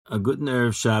A good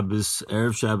Erev Shabbos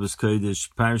Kodesh,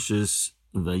 Parshas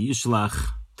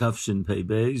Vayishlach, Tafshin Pei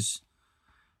Beis.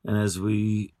 And as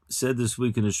we said this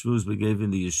week in the Shmuz, we gave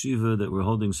in the yeshiva that we're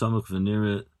holding Samach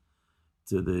V'nira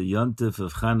to the Yontif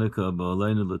of Chanukah,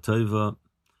 Ba'aleinu L'Tova.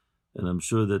 And I'm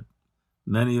sure that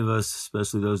many of us,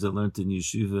 especially those that learned in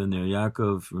yeshiva in Ner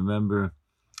Yaakov, remember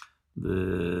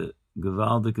the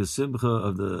Gewaldige Simcha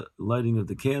of the lighting of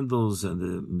the candles and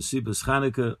the Mesibas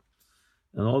Chanukah,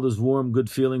 and all those warm, good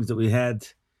feelings that we had.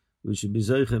 We should be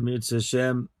Zeicha Mirtz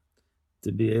Hashem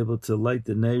to be able to light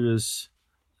the neiros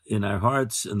in our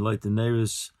hearts and light the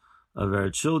neiros of our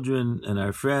children and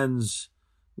our friends.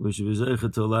 We should be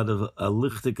Zeicha to a lot of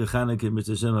Alichtike Chanukah Mirtz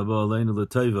Hashem Haba Aleinu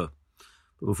L'Tova.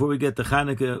 But before we get to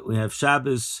Chanukah, we have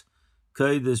Shabbos,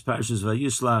 Kodesh, Parshas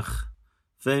Vayishlach,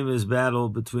 famous battle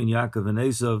between Yaakov and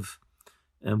Esav,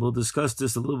 and we'll discuss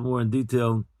this a little more in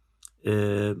detail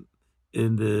in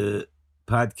the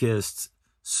podcast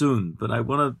soon. But I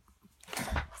want to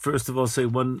first of all say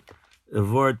one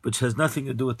word which has nothing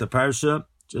to do with the parsha,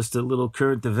 just a little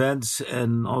current events,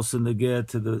 and also negate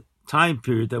to the time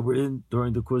period that we're in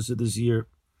during the course of this year.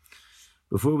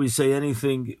 Before we say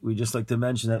anything, we just like to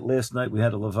mention that last night we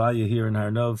had a levaya here in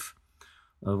Har Nov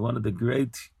of one of the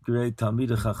great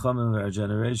Talmidei Chachamim of our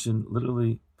generation,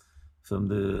 literally from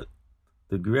the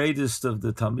greatest of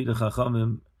the Talmidei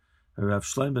Chachamim, Rav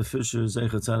Shlomo Fisher,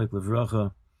 Zecher Tzadik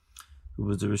Livracha, who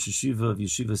was the Rosh Yeshiva of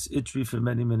Yeshivas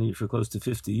Itri for close to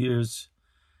 50 years.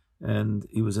 And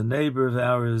he was a neighbor of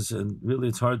ours, and really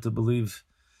it's hard to believe,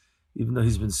 even though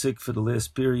he's been sick for the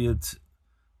last period,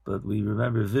 but we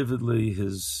remember vividly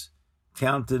his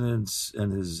countenance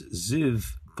and his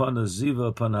ziv, pana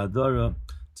ziva, pana adara.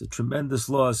 It's a tremendous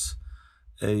loss.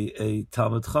 A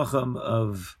Talmid Chacham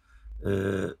of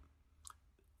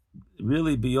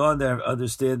really beyond our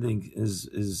understanding his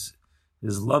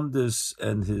lumdus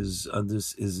and his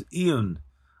iyun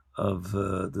of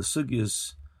the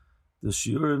sugyas, the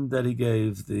shiurim that he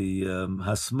gave, the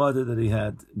hasmada that he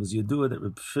had. It was Yadua that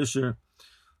Reb Fisher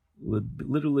would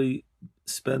literally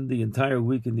spend the entire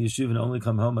week in the yeshiva and only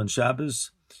come home on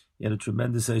Shabbos. He had a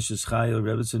tremendous Eishes Chayil.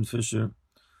 Rebbetzin Fisher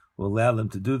will allow them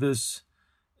to do this.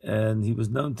 And he was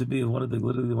known to be one of the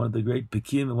great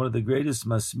Pekim and one of the greatest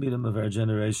Masmidim of our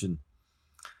generation.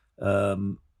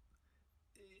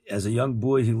 As a young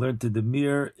boy, he learned in the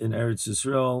Mir in Eretz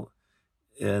Yisrael,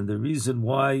 and the reason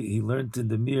why he learned in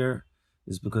the Mir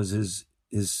is because his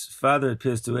father had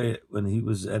passed away when he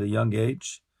was at a young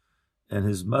age, and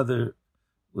his mother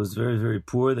was very, very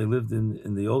poor. They lived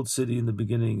in the old city in the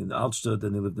beginning, in Altstadt,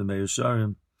 then they lived in Meir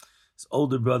Sharim. His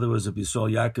older brother was a Yisrael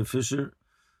Yaakov Fisher,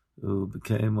 who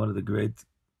became one of the great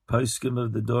poskim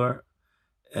of the Dor.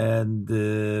 And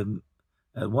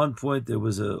at one point there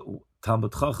was a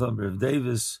Talmid Chacham, Rav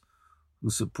Davis, who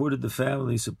supported the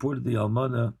family, supported the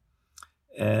Almana,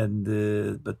 and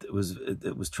but it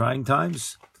was trying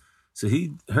times. So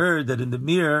he heard that in the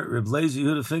Mir, Reb Lezer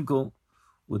Yehuda Finkel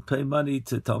would pay money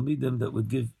to Talmidim that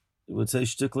would say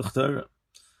Shtiklach Torah.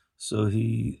 So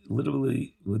he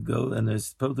literally would go, and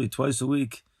there's probably twice a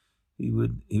week he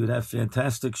would have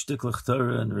fantastic Shtiklach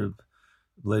Torah, and Reb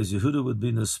Lezer Yehuda would be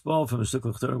in the spall from a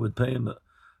Shtiklach Torah, would pay him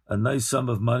a nice sum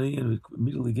of money, and would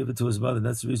immediately give it to his mother. And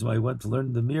that's the reason why he went to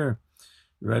learn the Mir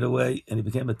right away, and he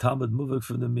became a Talmud Muvak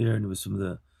from the Mir, and he was from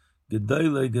the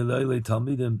Gedolei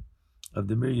Talmidim of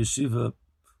the Mir Yeshiva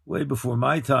way before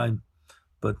my time.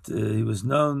 But he was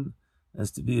known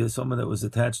as to be someone that was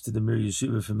attached to the Mir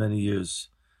Yeshiva for many years.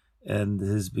 And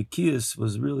his Bekiyas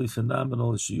was really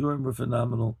phenomenal. His Shiurim were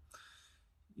phenomenal.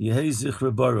 Yehei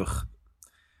Zichra Baruch.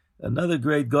 Another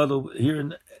great gadol here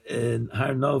in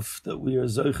Har Nov that we are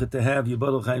Zoche to have,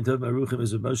 Yibadol Chaim Tov Maruchim,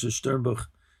 is Moshe Sternbuch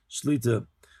Shlita.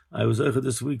 I was Zoche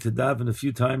this week to daven a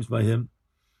few times by him.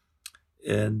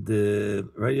 And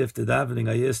right after davening,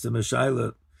 I asked him a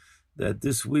shaila that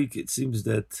this week it seems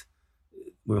that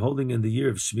we're holding in the year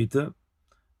of Shemitah,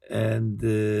 and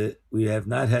we have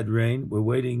not had rain. We're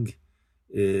waiting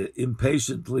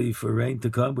impatiently for rain to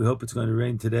come. We hope it's going to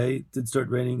rain today. It did start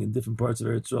raining in different parts of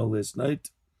Eretz Yisrael last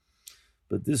night.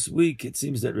 But this week, it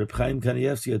seems that Reb Chaim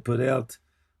Kanievsky had put out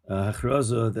a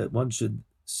hachraza that one should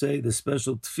say the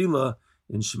special tefillah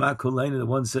in Shema Koleinu that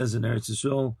one says in Eretz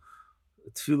Yisrael,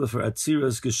 tefillah for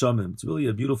Atziras Geshamim. It's really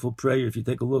a beautiful prayer if you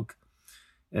take a look.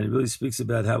 And it really speaks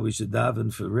about how we should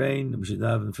daven for rain, and we should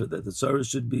daven for that the tzara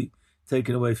should be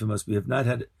taken away from us. We have not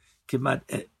had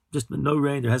just been no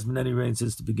rain. There hasn't been any rain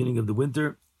since the beginning of the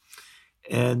winter.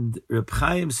 And Reb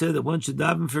Chaim said that one should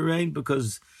daven for rain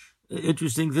because,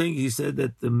 interesting thing, he said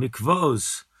that the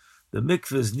mikvahs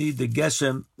need the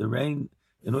geshem, the rain,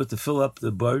 in order to fill up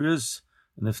the borders.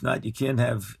 And if not, you can't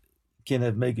have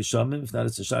Mei Geshamim. If not,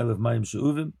 it's a shaila of Mayim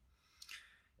She'uvim.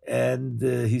 And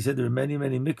he said there are many,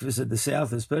 many mikvahs in the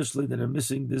south, especially, that are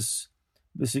missing this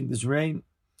rain,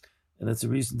 and that's a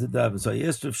reason to daven. So I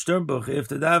asked Rav Sternbuch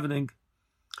after davening,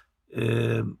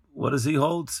 what does he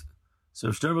hold? So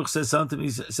Rav Sternbuch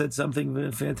said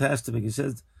something fantastic. He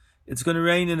said it's going to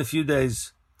rain in a few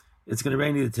days. It's going to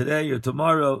rain either today or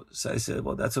tomorrow. So I said,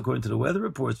 well, that's according to the weather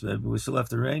reports, but we still have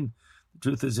to rain. The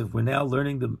truth is, if we're now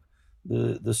learning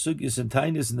the sugyas and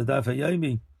tainis and the daf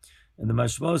hayomi and the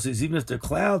mashmos, even if they're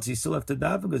clouds, you still have to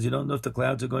daven because you don't know if the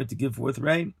clouds are going to give forth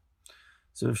rain.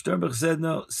 So Rav Sternbuch said,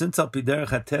 no, since al pi derech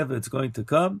hateva it's going to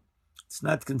come, it's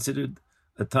not considered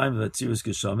a time of atzirus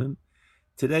geshamim.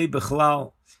 Today,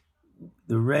 b'chlal,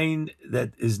 the rain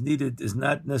that is needed is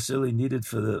not necessarily needed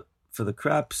for the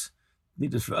crops,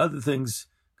 needed for other things,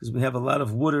 because we have a lot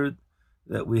of water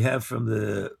that we have from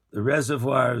the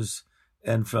reservoirs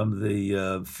and from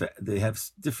they have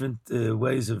different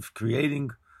ways of creating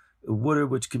water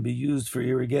which can be used for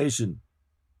irrigation.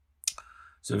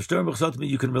 So Sternbuch told me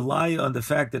you can rely on the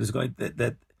fact that it's going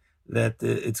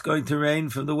it's going to rain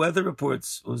from the weather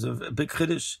reports. It was a big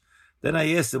chiddush. Then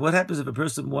I asked him, what happens if a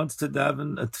person wants to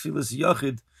daven a tefillas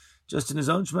yachid just in his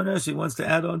own shemona? He wants to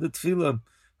add on the tefillah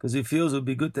because he feels it would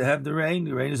be good to have the rain.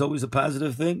 The rain is always a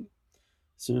positive thing.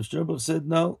 So Sternbuch said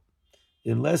no,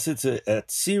 unless it's a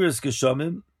tziras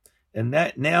geshamim, and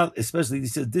that now, especially he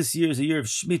said this year is a year of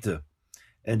Shemitah,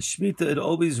 and Shemitah it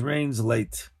always rains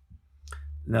late.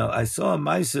 Now I saw a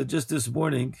Maisa just this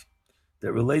morning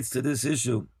that relates to this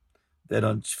issue, that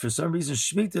for some reason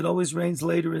Shemitah it always rains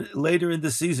later in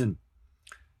the season.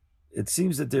 It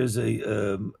seems that there's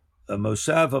a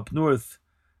moshav up north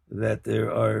that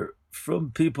there are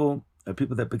from people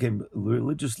that became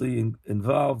religiously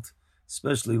involved,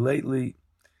 especially lately,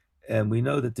 and we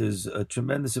know that there's a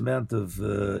tremendous amount of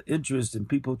interest in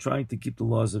people trying to keep the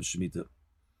laws of Shemitah.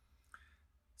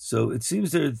 So it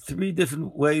seems there are three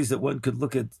different ways that one could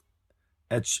look at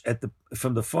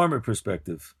from the farmer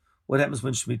perspective. What happens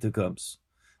when Shemitah comes?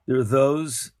 There are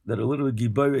those that are literally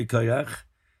giborei kayach,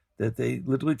 that they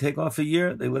literally take off a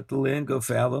year. They let the land go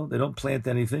fallow. They don't plant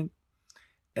anything,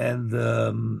 and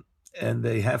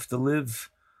they have to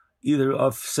live either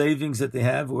off savings that they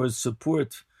have or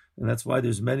support. And that's why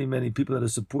there's many, many people that are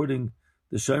supporting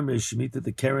the Shomerei Shemitah,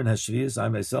 the Keren HaShviyas. I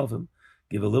myself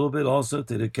give a little bit also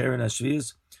to the Keren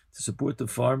HaShviyas to support the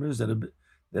farmers that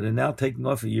are now taking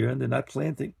off a year and they're not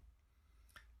planting.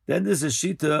 Then there's a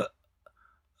shita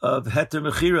of heter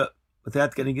mechira,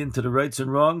 without getting into the rights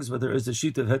and wrongs, but there is a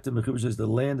shita of heter mechira, which says the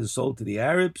land is sold to the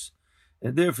Arabs,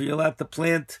 and therefore you're allowed to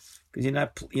plant because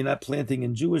you're not planting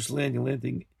in Jewish land,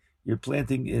 you're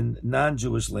planting in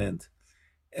non-Jewish land.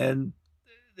 And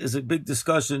there's a big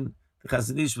discussion. The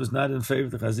Chazon Ish was not in favor.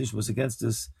 The Chazon Ish was against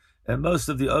this, and most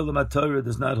of the Olam HaTorah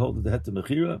does not hold of the heter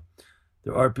mechira.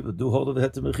 There are people who do hold of the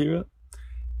heter mechira.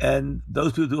 And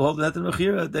those people who hold the heter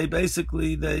mechira,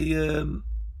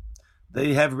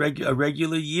 they have a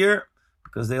regular year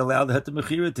because they allow the heter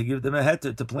mechira to give them a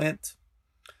heter to plant.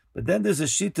 But then there's a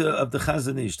shita of the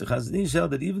Chazon Ish. The Chazon Ish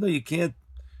held that even though you can't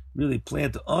really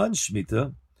plant on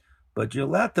Shemitah, but you're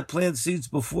allowed to plant seeds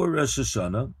before Rosh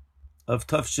Hashanah of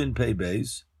Tafshin Pei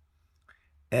Beis,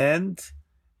 and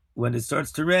when it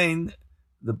starts to rain,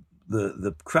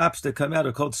 the crops that come out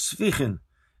are called svichen,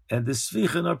 and the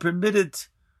svichen are permitted.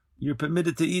 You're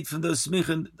permitted to eat from those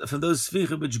svichen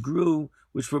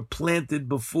which were planted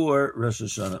before Rosh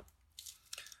Hashanah.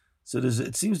 So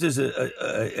it seems there's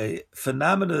a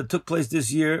phenomenon that took place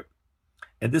this year,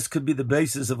 and this could be the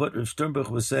basis of what Rav Sternbuch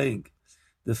was saying.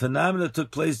 The phenomenon that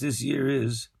took place this year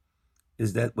is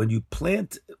that when you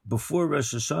plant before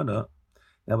Rosh Hashanah,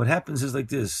 now what happens is like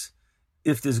this: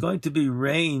 if there's going to be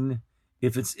rain,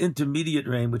 if it's intermediate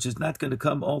rain, which is not going to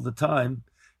come all the time,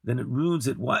 then it ruins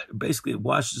it. Basically, it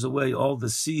washes away all the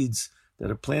seeds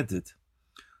that are planted.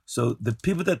 So the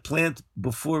people that plant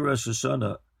before Rosh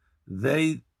Hashanah,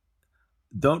 they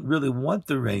don't really want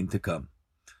the rain to come,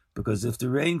 because if the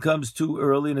rain comes too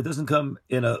early and it doesn't come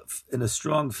in a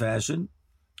strong fashion,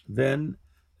 then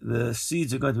the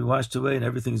seeds are going to be washed away and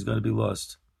everything is going to be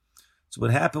lost. So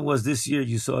what happened was this year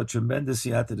you saw a tremendous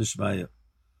siyata d'shmaya,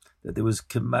 that there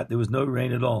was no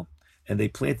rain at all, and they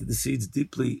planted the seeds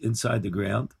deeply inside the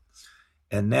ground.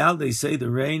 And now they say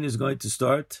the rain is going to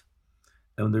start,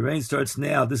 and when the rain starts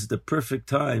now, this is the perfect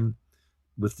time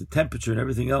with the temperature and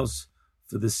everything else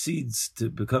for the seeds to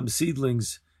become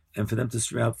seedlings and for them to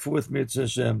sprout forth, Mirza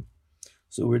Hashem.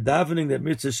 So we're davening that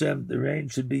Mirza Hashem, the rain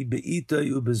should be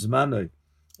be'itay u'bezmanay.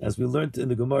 As we learned in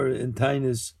the Gemara in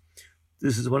Tainis,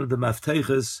 this is one of the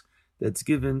maftechas that's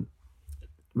given.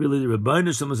 Really, the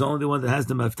Rebbeinu Shalom is the only one that has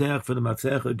the maftech for the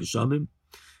maftech geshamim,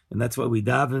 and that's why we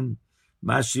daven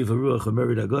Mashiv Haruach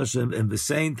Amerit Agoshem, and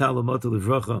V'sein Talamot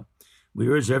Livracha. We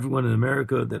urge everyone in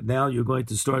America that now you're going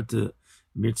to start to,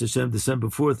 Mirz Hashem, December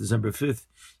 4th, December 5th,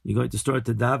 you're going to start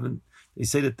to daven. They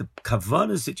say that the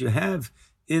kavanas that you have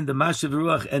in the Mashiv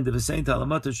Haruach and the V'sein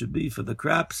Talamot should be for the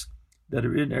crops that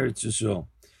are in Eretz Yisrael.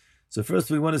 So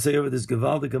first we want to say over this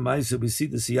Gevaldik Amaisa, we see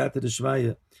the Siyata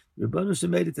D'Shmaya. Rebbeinu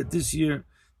Shem made it that this year,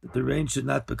 that the rain should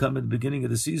not become in the beginning of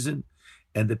the season,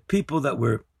 and the people that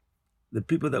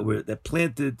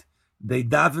planted, they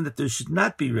davened that there should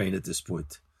not be rain at this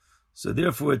point. So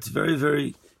therefore, it's very,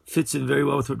 very fits in very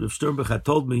well with what Rav Sternberg had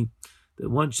told me, that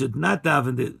one should not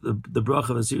daven the bracha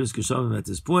of Asiris Geshamim at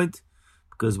this point,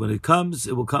 because when it comes,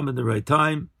 it will come in the right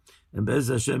time, and Be'ez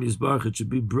Hashem Yisbarach, it should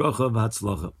be bracha of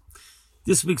Hatzlacha.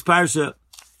 This week's parsha,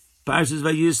 Parshas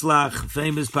Vayislach,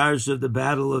 famous parsha of the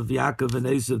battle of Yaakov and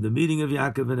Esav, the meeting of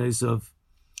Yaakov and Esav,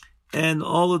 and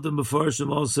all of the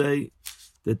Mefarshim all say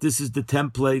that this is the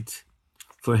template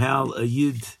for how a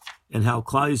Yid and how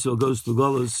Klal Yisrael goes to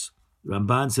Golus.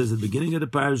 Ramban says at the beginning of the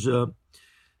parsha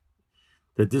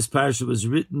that this parsha was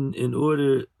written in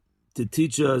order to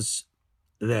teach us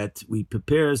that we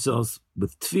prepare ourselves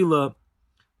with tefillah,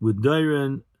 with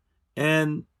dairen,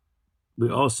 and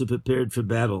we're also prepared for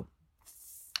battle.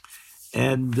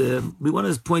 And we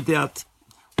want to point out,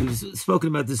 we've spoken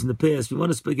about this in the past. We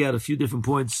want to speak out a few different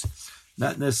points,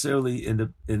 not necessarily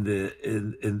in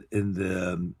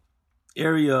the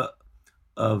area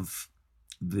of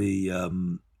the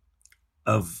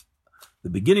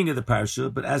beginning of the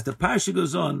parsha, but as the parsha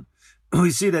goes on,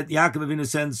 we see that Yaakov Avinu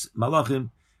sends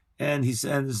malachim, and he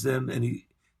sends them, and he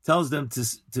tells them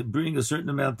to bring a certain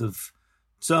amount of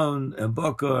tzon and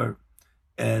bakar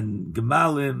and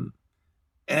gemalim,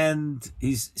 and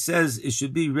he says it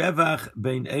should be revach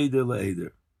bein eder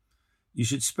le'eder. You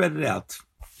should spread it out.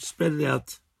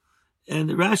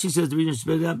 And Rashi says the reason to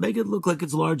spread it out, make it look like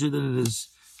it's larger than it is,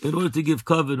 in order to give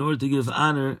cover, in order to give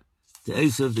honor to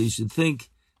Esav. They should think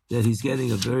that he's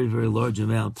getting a very, very large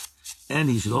amount, and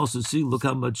he should also see, look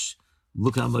how much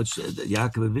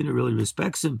Yaakov Avinu really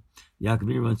respects him. Yaakov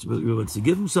Avinu wants to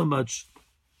give him so much.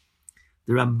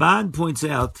 The Ramban points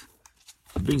out,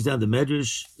 brings down the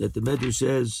Medrash, that the Medrash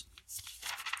says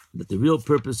that the real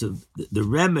purpose of the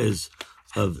remez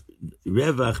of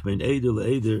Revach ben Eder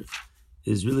le'eder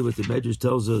is really what the Medrash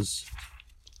tells us,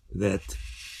 that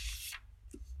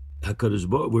HaKadosh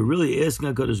Baruch, we're really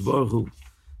asking HaKadosh Baruch Hu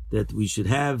that we should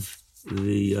have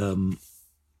the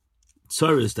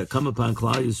tzaros that come upon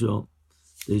Klal Yisrael,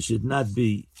 they should not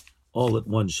be all at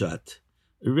one shot.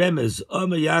 Remez,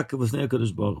 Ama Yaakov v'fnei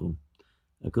HaKadosh Baruch Hu.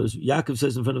 Yaakov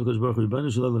says in front of HaKadosh Baruch Hu,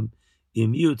 Rebbeinu Shalom,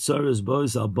 Im yu tzaros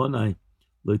bois al bonai,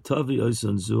 lo tavi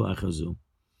oison zu achazu.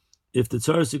 If the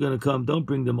tzaros are going to come, don't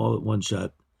bring them all at one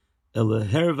shot. Ela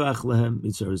hervach lehem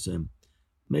mitzarosem.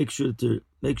 Make sure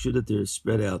that they're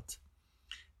spread out.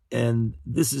 And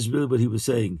this is really what he was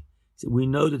saying. He said, we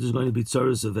know that there's going to be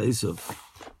tzaros of Esav,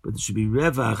 but it should be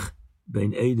revach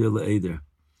bein eder le'eder.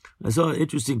 I saw an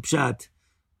interesting pshat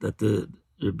that the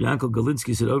Rabbi Yankel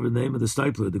Galinsky said over the name of the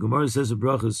Steipler. The Gemara says in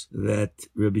Brachos that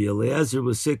Rabbi Eliezer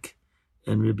was sick,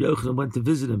 and Rabbi Yochanan went to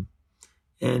visit him,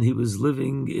 and he was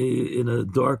living in a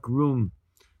dark room,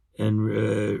 and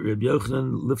Rabbi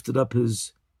Yochanan lifted up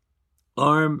his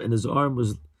arm, and his arm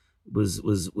was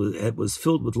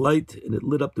filled with light, and it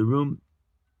lit up the room.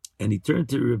 And he turned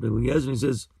to Rabbi Eliezer and he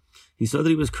says, he saw that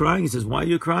he was crying. He says, "Why are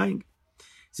you crying?"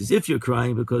 He says, "If you're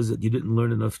crying because you didn't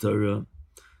learn enough Torah,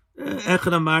 you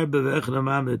learned.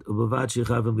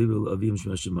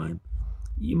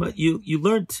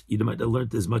 You might have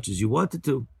learned as much as you wanted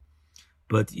to,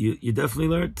 but you definitely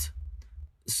learned.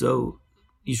 So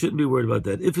you shouldn't be worried about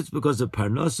that. If it's because of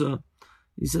parnasa,"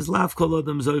 he says, "Lav kol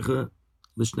adam zoicha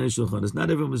l'shnei shulchanos."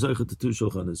 Not everyone was zoicha to two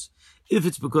shulchanos. If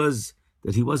it's because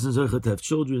that he wasn't zoicha to have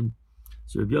children,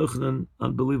 so Rabbi Yochanan,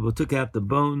 unbelievable, took out the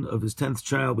bone of his 10th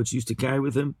child, which he used to carry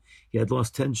with him. He had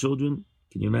lost 10 children.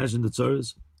 Can you imagine the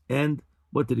tzaras? And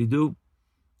what did he do?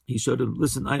 He showed him,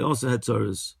 listen, I also had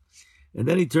tzaras. And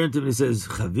then he turned to him and he says,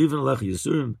 Chaviv alech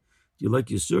Yisurim. Do you like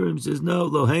Yisurim? He says, no,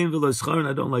 Loheim v'lo scharon.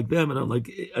 I don't like them. I don't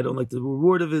like the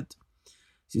reward of it.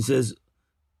 So he says,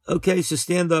 okay, so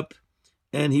stand up.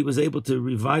 And he was able to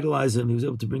revitalize him. He was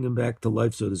able to bring him back to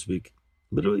life, so to speak.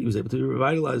 Literally, he was able to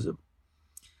revitalize him.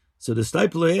 So the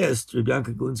Steipler asked, Rabbi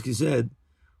Yankel Galinsky said,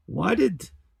 why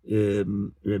did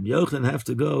Rabbi Yochanan have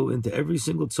to go into every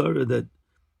single tzara that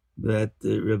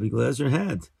Rabbi Eliezer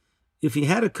had? If he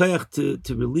had a koyach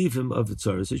to relieve him of the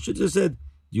tzara, so he should have said,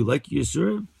 do you like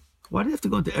Yisurim? Why do you have to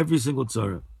go into every single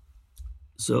tzara?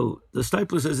 So the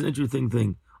Steipler says an interesting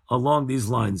thing along these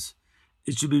lines.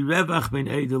 It should be revach ben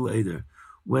eder le'eder.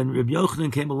 When Rabbi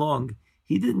Yochanan came along,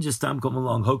 he didn't just come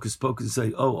along hocus pocus and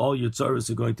say, oh, all your tzaras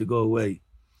are going to go away.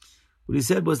 What he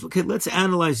said was, okay, let's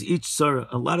analyze each tzara.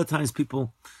 A lot of times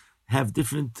people have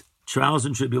different trials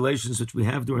and tribulations which we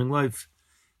have during life.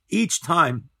 Each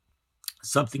time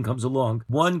something comes along,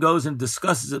 one goes and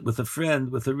discusses it with a friend,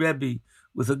 with a rebbe,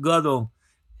 with a gadol,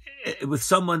 with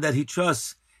someone that he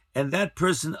trusts, and that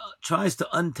person tries to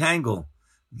untangle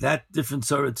that different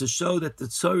tzara to show that the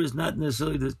tzara is not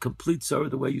necessarily the complete tzara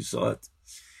the way you saw it.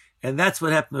 And that's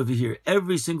what happened over here.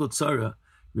 Every single tzara,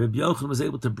 Rabbi Yochanan was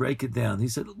able to break it down. He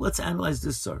said, let's analyze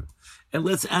this tzara, and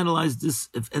let's analyze this,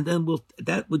 and then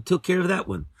we took care of that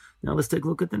one. Now let's take a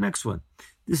look at the next one.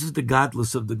 This is the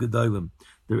godless of the Gedolim.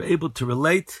 They're able to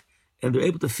relate, and they're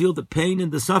able to feel the pain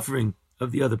and the suffering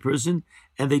of the other person,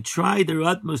 and they try their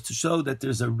utmost to show that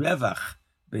there's a revach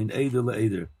bein eder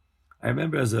le'eder. I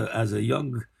remember as a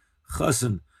young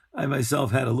chassan, I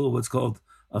myself had a little what's called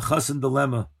a chassan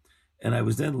dilemma, and I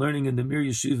was then learning in the Mir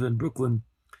Yeshiva in Brooklyn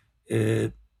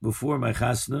before my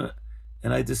chasna,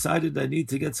 and I decided I need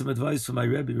to get some advice from my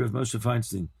Rebbe, Rav Moshe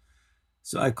Feinstein.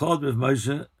 So I called Rav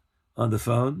Moshe on the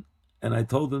phone, and I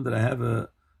told him that I have a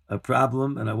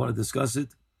problem and I want to discuss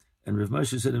it. And Rav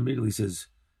Moshe said immediately, says,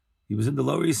 he was in the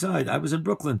Lower East Side. I was in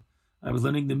Brooklyn. I was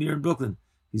learning the Mir in Brooklyn.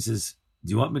 He says,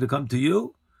 do you want me to come to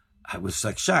you? I was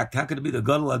like shocked. How could it be the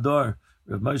Gadol Ador?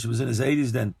 Rav Moshe was in his 80s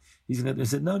then. He's going to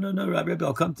say, no, Rabbi,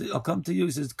 I'll come to you.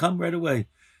 He says, come right away.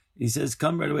 He says,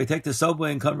 come right away. Take the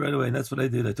subway and come right away. And that's what I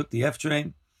did. I took the F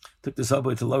train, took the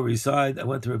subway to Lower East Side. I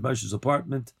went to Rav Moshe's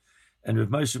apartment, and Rav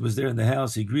Moshe was there in the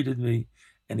house. He greeted me,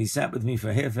 and he sat with me for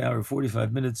a half hour,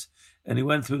 45 minutes, and he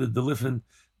went through the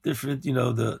different,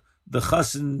 the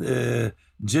chassan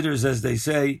jitters, as they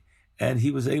say, and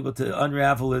he was able to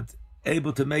unravel it,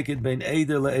 able to make it bein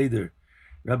eder le'eder.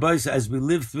 Rabbi, as we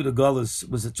lived through the Galus,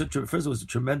 first it was a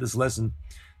tremendous lesson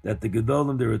that the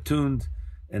Gedolim, they're attuned,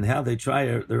 and how they try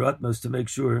their utmost to make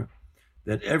sure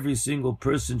that every single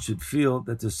person should feel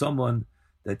that there's someone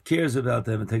that cares about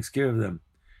them and takes care of them.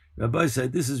 Rabbi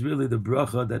said this is really the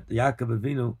bracha that Yaakov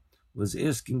Avinu was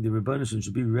asking the Rebbeinu Shalom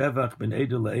should be revach ben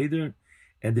eder le'eder,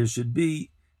 and there should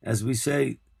be, as we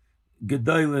say,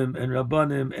 Gedolim and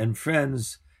Rabbanim and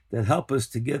friends that help us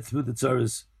to get through the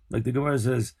tzaras. Like the Gemara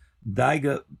says,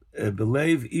 daiga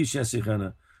belev ish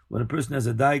yasichana. When a person has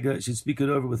a daiga, he should speak it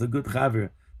over with a good chaver.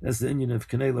 That's the Indian of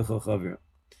Knei Lecho Chaver.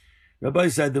 Rabbi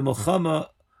said the Milchama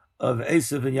of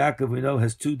Esav and Yaakov, we know,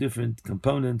 has two different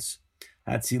components.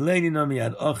 Hatzileininam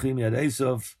yad Achim yad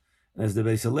Esav. As the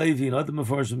Beis Halevi and other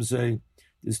Mefarshim say,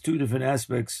 there's two different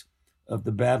aspects of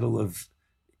the battle of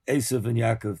Esav and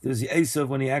Yaakov. There's the Esav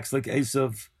when he acts like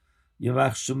Esav,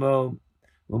 Yamach Shemo,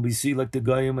 when we see like the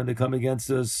Goyim when they come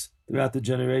against us throughout the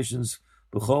generations.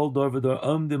 B'chol dor v'dor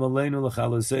omdim aleinu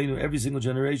l'chaloseinu. Every single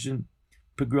generation,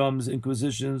 pogroms,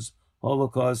 inquisitions,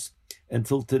 Holocaust,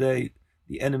 until today,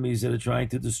 the enemies that are trying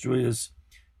to destroy us.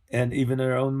 And even in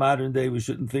our own modern day, we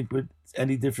shouldn't think we're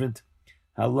any different.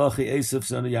 Halachi Esav,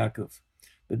 son of Yaakov.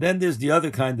 But then there's the other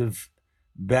kind of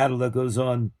battle that goes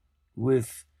on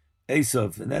with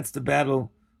Esav, and that's the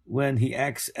battle when he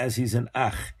acts as he's an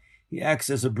ach. He acts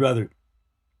as a brother.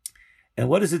 And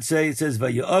what does it say? It says,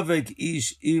 Vayavek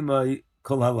ish imai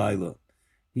kol halayla.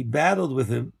 He battled with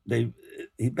him.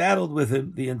 He battled with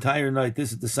him the entire night.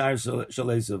 This is the Sar Shal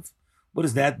Esav. What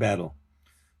is that battle?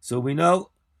 So we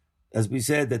know, as we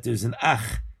said, that there's an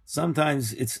ach.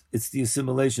 Sometimes it's the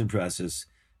assimilation process.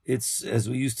 It's, as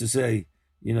we used to say,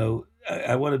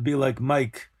 I want to be like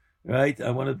Mike, right?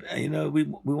 I want to, we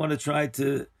want to try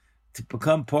to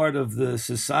become part of the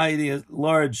society at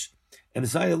large, and the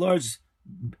society at large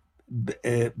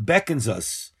beckons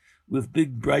us with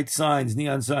big bright signs,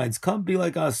 neon signs. Come be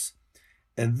like us.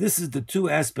 And this is the two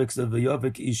aspects of the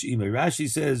Yovek Ish Imei. Rashi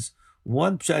says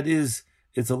one pshat is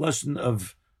it's a lashon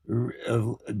of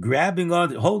grabbing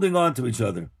on, holding on to each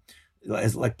other,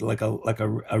 as like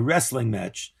a wrestling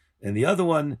match, and the other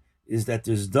one is that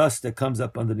there's dust that comes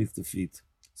up underneath the feet.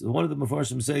 So one of the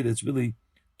Mefarshim say that's really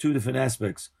two different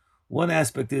aspects. One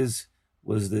aspect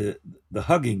was the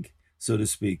hugging, so to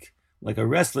speak, like a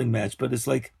wrestling match, but it's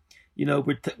like,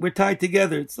 we're tied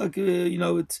together. It's like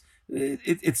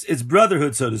it's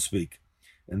brotherhood, so to speak.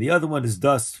 And the other one is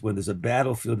dust when there's a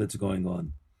battlefield that's going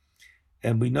on.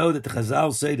 And we know that the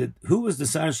Chazal say that who was the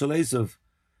Sar Shal Esav?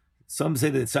 Some say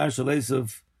that Sar Shal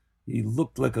Esav, he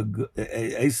looked like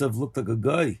Esav looked like a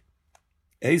guy.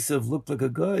 Esav looked like a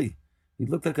guy. He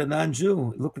looked like a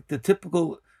non-Jew. He looked like the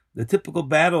typical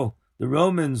battle. The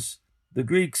Romans, the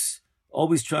Greeks,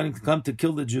 always trying to come to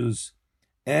kill the Jews.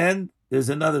 And there's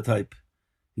another type.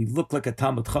 He looked like a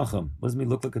Talmud Chacham. What does he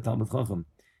look like a Talmud Chacham?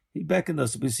 He beckoned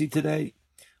us. We see today,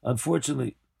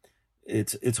 unfortunately,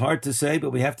 It's hard to say,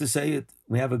 but we have to say it.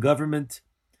 We have a government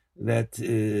that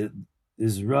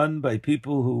is run by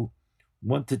people who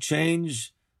want to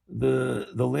change the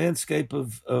landscape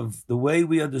of the way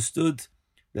we understood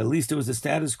that at least there was a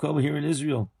status quo here in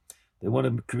Israel. They want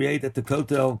to create at the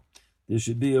Kotel, there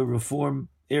should be a reform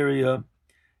area,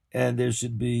 and there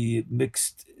should be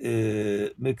mixed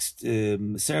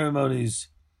ceremonies,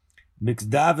 mixed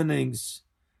davenings.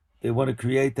 They want to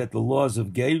create that the laws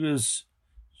of Geirus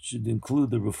should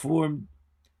include the reform.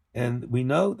 And we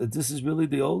know that this is really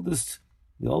the oldest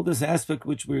aspect,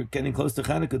 which we're getting close to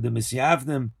Hanukkah, the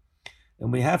Misyavnim.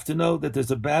 And we have to know that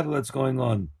there's a battle that's going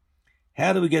on.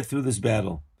 How do we get through this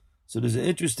battle? So there's an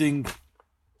interesting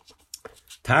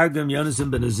Targum Yonasan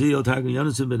ben Azil. Targum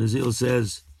Yonasan ben Azil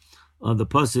says on the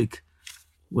pasuk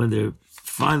when they're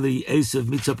finally Esav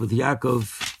meets up with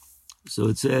Yaakov. So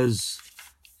it says,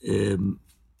 Vayoratz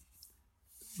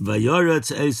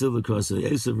Esav across.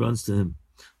 Esav runs to him.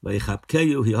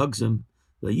 Vayichapkeyu, he hugs him.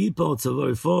 Vayipol tzavor,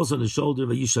 he falls on his shoulder.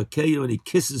 Vayishakeyu, and he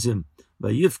kisses him.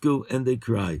 Vayifku, and they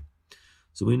cry.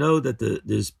 So we know that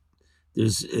there's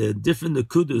different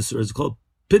nekudus, or it's called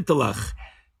pintalach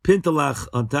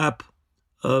on top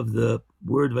of the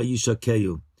word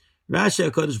vayishakeyu. Rashi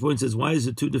HaKadosh point says, why is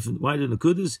it two different? Why the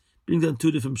nekudus? Brings down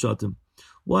two different pshatim.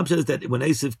 One says that when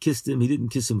Esav kissed him, he didn't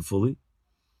kiss him fully,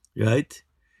 right?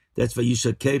 That's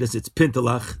vayishakeyu. It's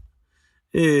pintalach.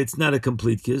 It's not a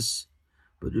complete kiss.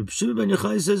 But Reb Shimon ben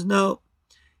Yochai says no.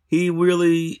 He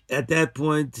really, at that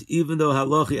point, even though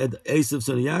Halachi had Esav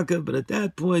son of Yaakov, but at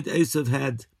that point, Esav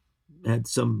had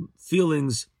some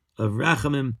feelings of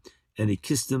rachamim, and he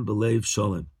kissed him b'leiv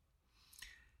shalom.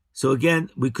 So again,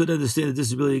 we could understand that this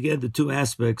is really, again, the two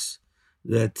aspects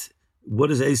that what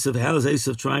is Esav, how is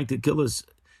Esav trying to kill us?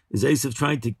 Is Esav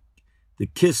trying to, the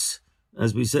kiss,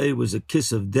 as we say, was a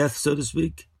kiss of death, so to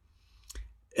speak?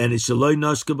 And is shaloi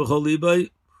nashka b'chol libay?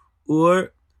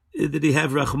 Or did he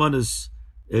have rachmanis?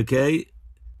 Okay,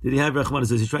 did he have rachmanis?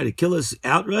 Does he try to kill us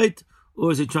outright,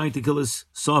 or is he trying to kill us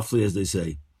softly, as they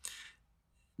say?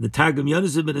 The Targum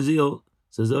Yonasan ben Azil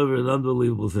says over an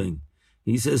unbelievable thing.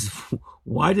 He says,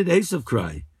 why did Esav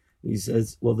cry? He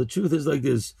says, well, the truth is like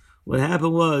this. What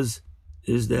happened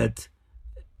is that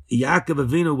Yaakov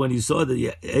Avinu, when he saw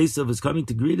that Esav was coming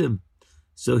to greet him,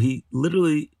 so he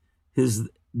literally, his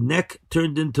neck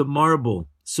turned into marble,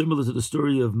 similar to the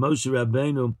story of Moshe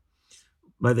Rabbeinu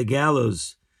by the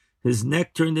gallows. His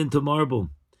neck turned into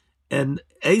marble. And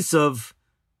Esav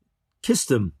kissed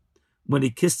him. When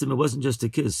he kissed him, it wasn't just a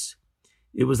kiss.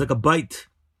 It was like a bite.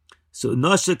 So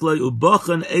Nashek lo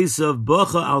ubachan Esav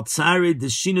bacha al tzare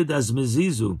deshinud as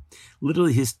mezizu.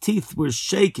 Literally, his teeth were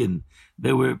shaken.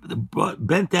 They were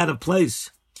bent out of place.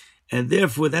 And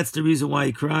therefore, that's the reason why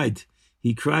he cried.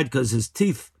 He cried because his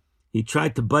teeth, he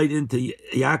tried to bite into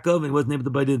Yaakov and he wasn't able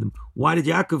to bite into him. Why did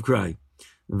Yaakov cry?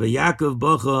 V'Yaakov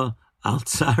bacha al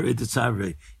tzare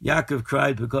desare. Yaakov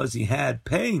cried because he had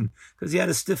pain, because he had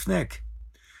a stiff neck.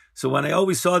 So when I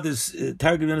always saw this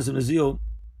Targum Yonasan ben Azil,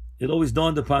 it always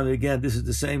dawned upon me again, this is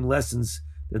the same lessons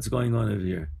that's going on over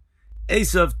here.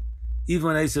 Esav, even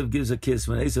when Esav gives a kiss,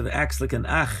 when Esav acts like an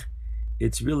ach,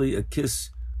 it's really a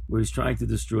kiss where he's trying to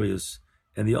destroy us.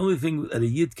 And the only thing that a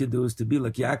yid can do is to be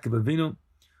like Yaakov Avinu,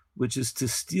 which is to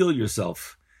steel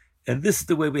yourself. And this is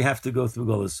the way we have to go through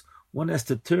Golus. One has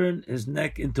to turn his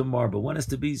neck into marble. One has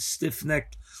to be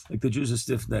stiff-necked, like the Jews are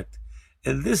stiff-necked.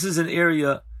 And this is an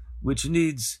area which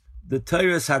needs the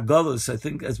Teiras HaGolus, I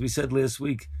think, as we said last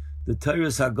week, the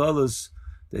Teiras HaGolus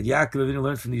that Yaakov Avinu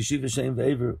learned from the Yeshiva Shem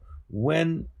V'Ever,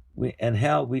 when we and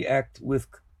how we act with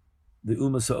the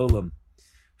Umas HaOlam.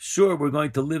 Sure, we're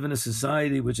going to live in a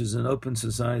society which is an open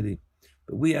society,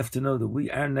 but we have to know that we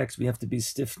have to be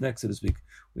stiff-necked, so to speak.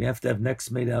 We have to have necks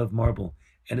made out of marble.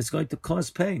 And it's going to cause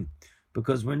pain,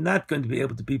 because we're not going to be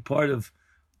able to be part of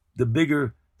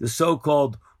the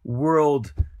so-called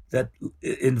world that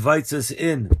invites us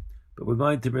in. But we're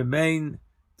going to remain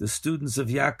the students of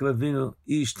Yaakov Avinu,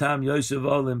 Ish Tam Yosef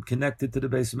Olim, connected to the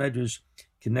Beis Medrash,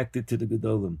 connected to the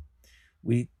Gedolim.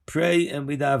 We pray and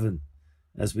we daven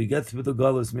as we get through the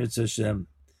Golus Mirza Hashem,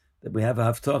 that we have a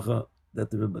haftacha,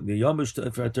 that the Yomish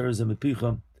for our Torah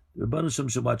Zemipicha, the Rebbeinu Shem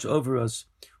should watch over us.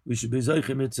 We should be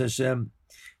Zochim Mirza Hashem.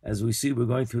 As we see, we're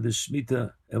going through the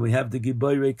Shemitah, and we have the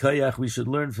Giboirei Kayach. We should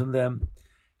learn from them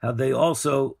how they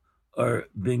also are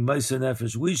being Meiser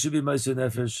Nefesh. We should be Meiser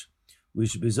Nefesh. We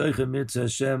should be Zochim Mirza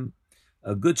Hashem.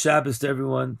 A good Shabbos to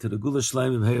everyone, to the Gula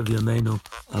Shleim of Heir V'Yameinu.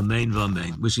 Amen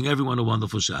v'Amen. Wishing everyone a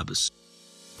wonderful Shabbos.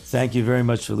 Thank you very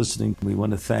much for listening. We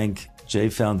want to thank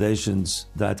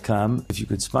jfoundations.com. If you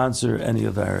could sponsor any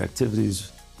of our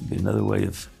activities, It'd be another way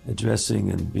of addressing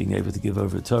and being able to give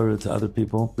over Torah to other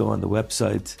people. Go on the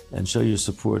website and show your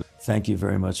support. Thank you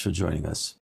very much for joining us.